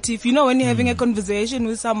positive. You know, when you're having a conversation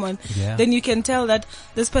with someone, Yeah. then you can tell that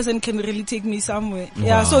this person can really take me somewhere.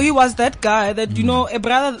 Yeah. So he was that guy that, a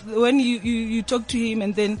brother, when you talk to him,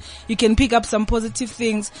 and then you can pick up some positive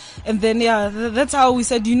things. And then, that's how we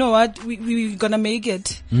said, you know what, we're gonna make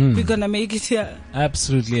it. We're gonna make it, yeah.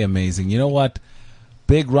 Absolutely amazing. You know what?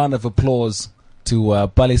 Big round of applause to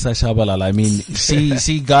Palisa Shabalala. I mean,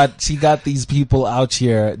 she got these people out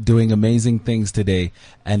here doing amazing things today,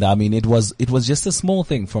 and I mean, it was just a small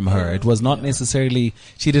thing from her. It was not necessarily,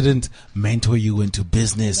 she didn't mentor you into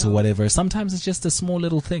business or whatever. Sometimes it's just a small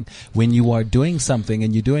little thing when you are doing something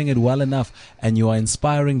and you're doing it well enough, and you are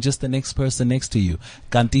inspiring just the next person next to you.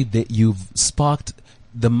 Kanti, that you've sparked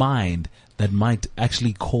the mind that might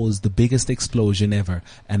actually cause the biggest explosion ever,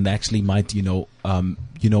 and actually might,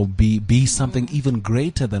 be something even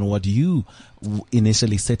greater than what you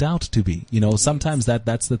initially set out to be. Sometimes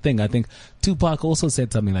that's the thing. I think Tupac also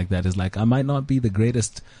said something like that. Is like, I might not be the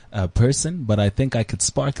greatest person, but I think I could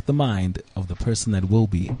spark the mind of the person that will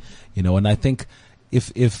be. And I think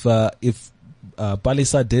if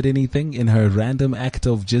Palisa did anything in her random act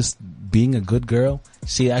of just being a good girl,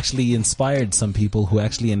 she actually inspired some people who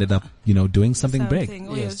actually ended up, doing something big.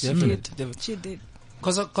 Oh, Yes, yes, definitely. she did.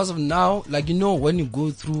 Cause of now, like, when you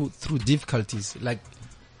go through difficulties, like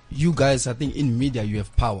you guys, I think in media you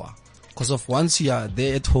have power. Cause of once you are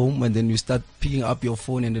there at home and then you start picking up your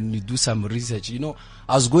phone and then you do some research.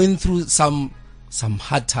 I was going through some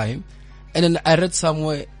hard time, and then I read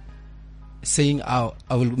somewhere saying, I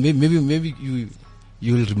will maybe you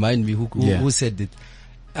will remind me who said it.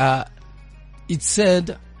 It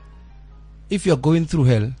said, if you are going through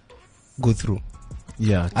hell, go through.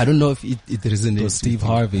 Yeah. I don't know if it resonates. It was Steve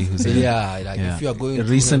Harvey who said if you are going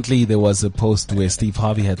recently there was a post where Steve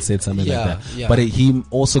Harvey had said something like that. Yeah. But he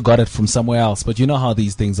also got it from somewhere else. But you know how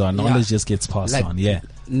these things are. Knowledge just gets passed on. Yeah.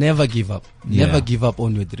 Never give up. Yeah. Never give up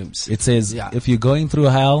on your dreams. It says, if you're going through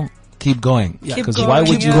hell, keep going. Yeah. Keep Because going, why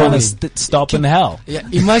would you yeah. want to stop in hell? Yeah.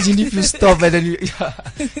 Imagine if you stop and then you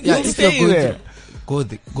if stay you're going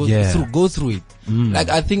there. go through it. Like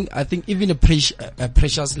I think even a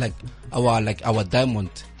precious like our diamond,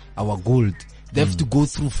 our gold, they have to go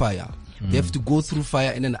through fire. They have to go through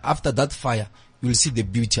fire, and then after that fire, you'll see the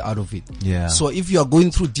beauty out of it. Yeah. So if you are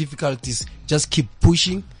going through difficulties, just keep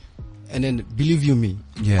pushing, and then believe you me,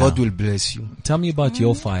 God will bless you. Tell me about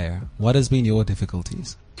your fire. What has been your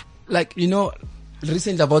difficulties? Like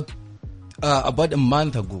recently about a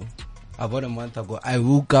month ago, I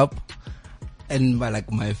woke up and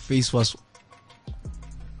my face was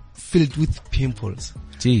filled with pimples.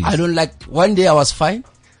 Jeez. I don't one day I was fine,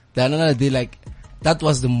 then another day that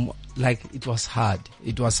was it was hard.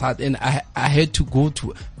 It was hard, and I had to go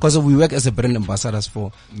to, because we work as a brand ambassadors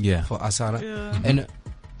for Asara, and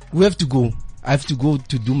we have to go. I have to go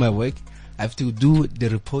to do my work. I have to do the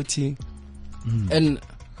reporting, and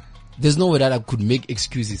there's no way that I could make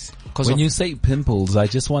excuses. When you say pimples, I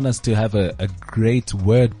just want us to have a great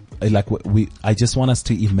word. I just want us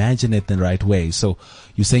to imagine it the right way. So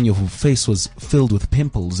you're saying your face was filled with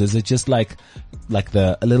pimples. Is it just like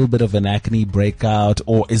a little bit of an acne breakout,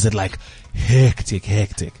 or is it like hectic?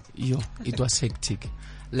 It was hectic.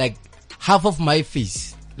 Like half of my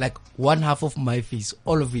face, like one half of my face,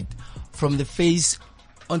 all of it, from the face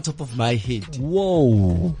on top of my head.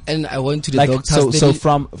 Whoa! And I went to the doctor. So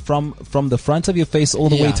from the front of your face all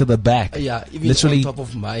the way to the back. Yeah, even literally on top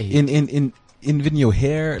of my head. In even your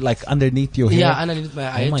hair, like underneath your hair. Yeah, underneath my.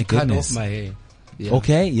 I had to cut off my hair. Yeah.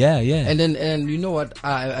 Okay, yeah. And you know what?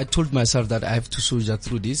 I told myself that I have to soldier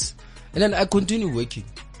through this, and then I continue working.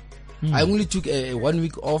 I only took 1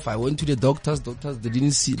 week off. I went to the doctors. They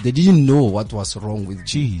didn't know what was wrong with me.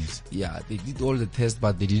 Jeez. Yeah, they did all the tests,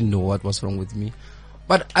 but they didn't know what was wrong with me.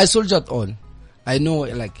 But I soldiered on. I know,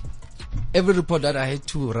 every report that I had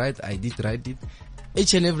to write, I did write it.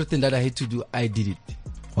 Each and everything that I had to do, I did it.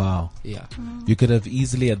 Wow. Yeah. You could have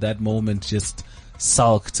easily at that moment just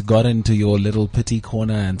sulked, got into your little pity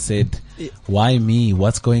corner and said, why me?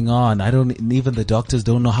 What's going on? Even the doctors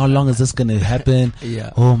don't know. How long is this going to happen?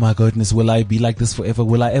 Yeah. Oh my goodness. Will I be like this forever?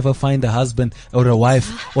 Will I ever find a husband or a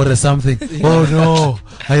wife or a something? Oh no,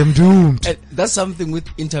 I am doomed. And that's something with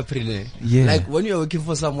entrepreneur. Yeah. Like when you're working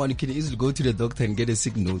for someone, you can easily go to the doctor and get a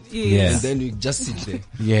sick note. Yeah. And then you just sit there.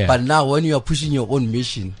 Yeah. But now when you are pushing your own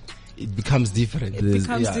mission, it becomes different.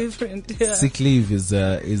 Different. Yeah. Sick leave is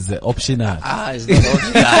optional. It's not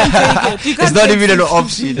optional. It's not even an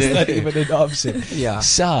option. It's not even an option. Yeah.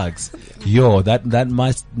 Shucks.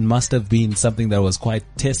 That must have been something that was quite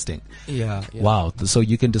testing. Yeah. Wow. So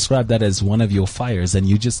you can describe that as one of your fires, and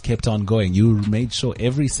you just kept on going. You made sure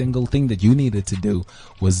every single thing that you needed to do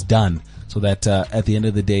was done, so that at the end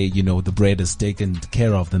of the day, the bread is taken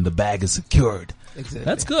care of, then the bag is secured. Exactly.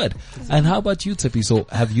 That's good. And how about you, Tippy? So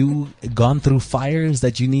have you gone through fires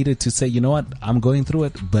that you needed to say, you know what, I'm going through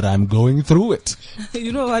it, but I'm going through it?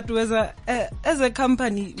 You know what, as a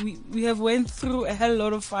company, we have went through a hell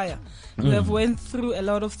lot of fire. We have went through a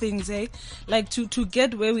lot of things, Like to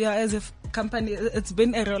get where we are as a company, it's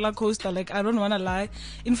been a roller coaster. I don't want to lie.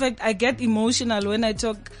 In fact, I get emotional when I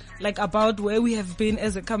talk about where we have been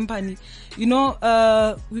as a company.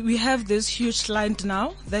 We have this huge client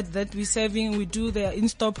now that we're serving. We do their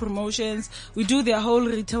in-store promotions. We do their whole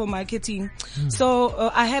retail marketing.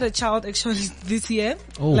 So I had a child actually this year.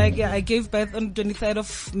 Oh. I gave birth on the 23rd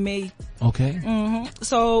of May. Okay.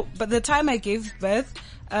 So, by the time I gave birth,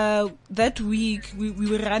 that week we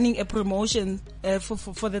were running a promotion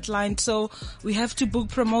for the client. So we have to book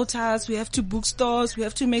promoters, we have to book stores, we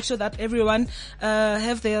have to make sure that everyone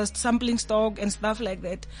have their sampling stock and stuff like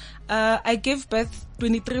that. I gave birth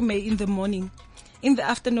 23 May in the morning. In the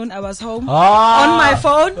afternoon, I was home on my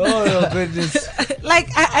phone. Oh, your goodness. Like,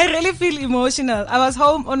 I really feel emotional. I was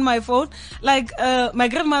home on my phone. Like, my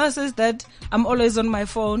grandmother says that I'm always on my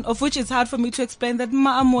phone, of which it's hard for me to explain that,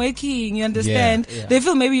 Ma, I'm working, you understand? Yeah. They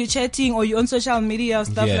feel maybe you're chatting or you're on social media or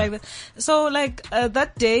stuff Yeah. like that. So, like,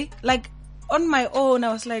 that day, like, on my own,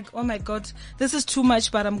 I was like, oh my God, this is too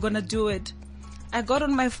much, but I'm gonna do it. I got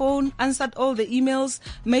on my phone, answered all the emails,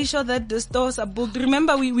 made sure that the stores are booked.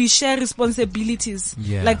 Remember, we share responsibilities.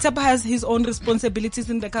 Yeah. Like Tsepo has his own responsibilities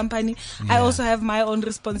in the company. I also have my own No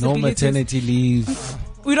responsibilities. maternity leave.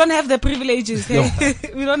 We don't have the privileges. Hey?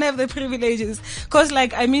 We don't have the privileges. Cause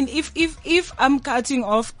like, I mean, if I'm cutting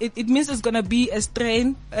off, it means it's gonna be a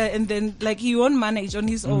strain, and then like he won't manage on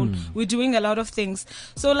his own. We're doing a lot of things.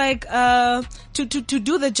 So like, to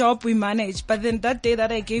do the job we manage. But then that day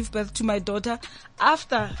that I gave birth to my daughter,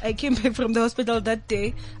 after I came back from the hospital that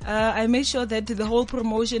day, I made sure that the whole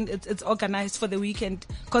promotion, it's organized for the weekend.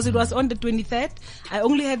 Cause it was on the 23rd. I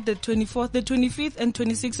only had the 24th, the 25th and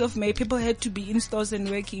 26th of May. People had to be in stores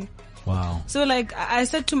and working. Wow. So like, I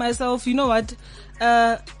said to myself, you know what,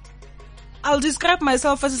 I'll describe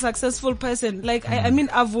myself as a successful person. Like, I mean,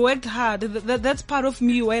 I've worked hard. That's part of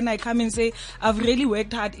me when I come and say, I've really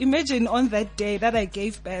worked hard. Imagine on that day that I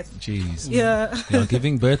gave birth. Jeez. Yeah. You know,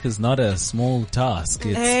 giving birth is not a small task.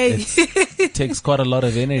 It takes quite a lot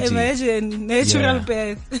of energy. Imagine natural Yeah.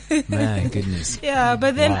 birth. My goodness. Yeah,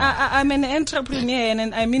 but then Wow. I'm an entrepreneur,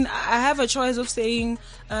 and I mean, I have a choice of saying,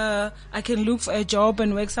 I can look for a job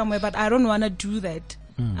and work somewhere, but I don't want to do that.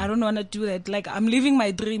 I don't want to do that. Like, I'm living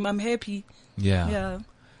my dream. I'm happy. Yeah. Yeah.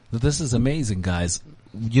 This is amazing, guys.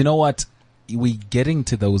 You know what? We getting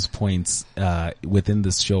to those points within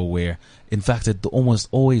this show where, in fact, it almost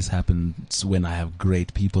always happens when I have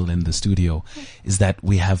great people in the studio, is that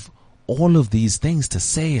we have all of these things to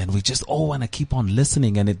say and we just all want to keep on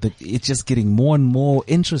listening, and it's just getting more and more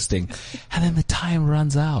interesting, and then the time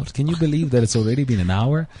runs out. Can you believe that it's already been an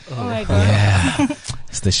hour? Oh my God. Yeah.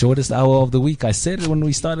 It's the shortest hour of the week. I said it when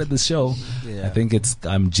we started the show. Yeah. I think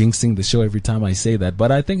I'm jinxing the show every time I say that,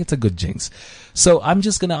 but I think it's a good jinx. So I'm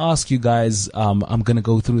just going to ask you guys, I'm going to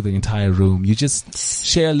go through the entire room. You just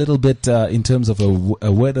share a little bit in terms of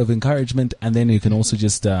a word of encouragement, and then you can also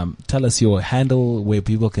just tell us your handle, where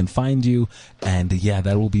people can find you, and yeah,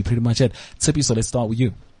 that will be pretty much it. Tsepi, so let's start with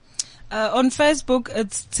you. On Facebook,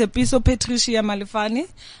 it's Tshepiso Patricia Malefane.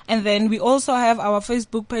 And then we also have our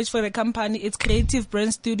Facebook page for the company. It's Creative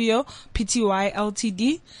Brand Studio, Pty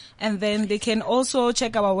Ltd. And then they can also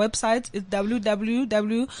check our website. It's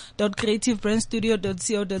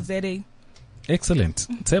www.creativebrandstudio.co.za. Excellent.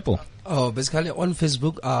 Tsepo. Oh, basically on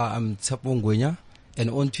Facebook, I'm Tsepo Ngwenya, and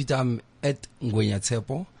on Twitter, I'm at Ngwenya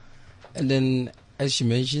Tsepo. And then, as she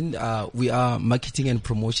mentioned, we are marketing and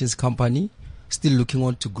promotions company, still looking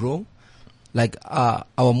on to grow. Like, our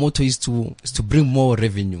motto is to bring more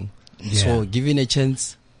revenue. Yeah. So, given a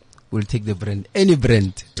chance, we'll take the brand, any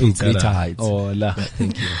brand, to greater heights. Oh, la.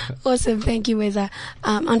 Thank you. Awesome. Thank you, Weza.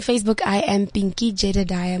 On Facebook, I am Pinky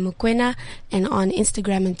Jedediah Mukwena, and on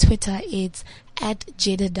Instagram and Twitter, it's at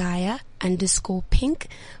Jedediah_pink.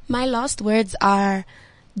 My last words are,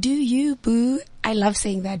 do you, boo? I love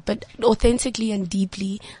saying that, but authentically and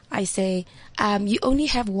deeply, I say, you only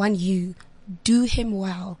have one you. Do him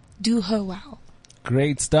well. Do her well.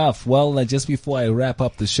 Great stuff. Well, just before I wrap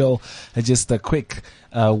up the show, just a quick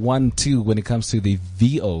 1-2 when it comes to the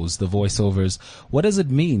VOs, the voiceovers. What does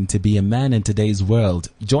it mean to be a man in today's world?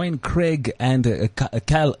 Join Craig and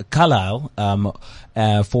Carlisle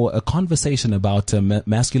for a conversation about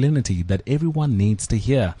masculinity that everyone needs to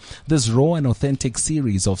hear. This raw and authentic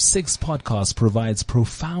series of 6 podcasts provides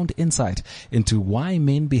profound insight into why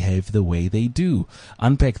men behave the way they do.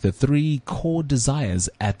 Unpack the 3 core desires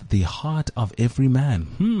at the heart of every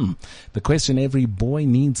man. The question every boy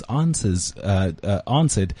needs answered.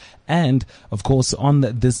 And of course, on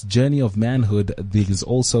this journey of manhood, there's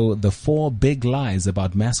also the 4 big lies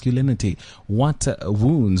about masculinity, what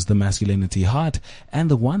wounds the masculinity heart, and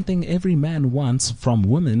the one thing every man wants from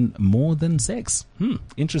women more than sex.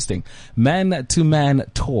 Interesting. Man to Man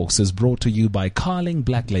Talks is brought to you by Carling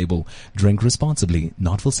Black Label. Drink responsibly,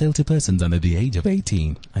 not for sale to persons under the age of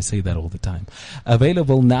 18. I say that all the time.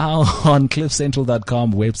 Available now on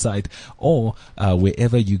cliffcentral.com website or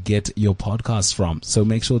wherever you get your podcasts from. So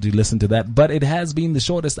make sure to listen to that. But it has been the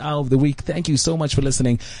shortest hour of the week. Thank you so much for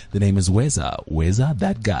listening. The name is Weza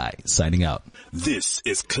that guy, signing out. This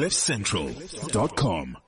is CliffCentral.com.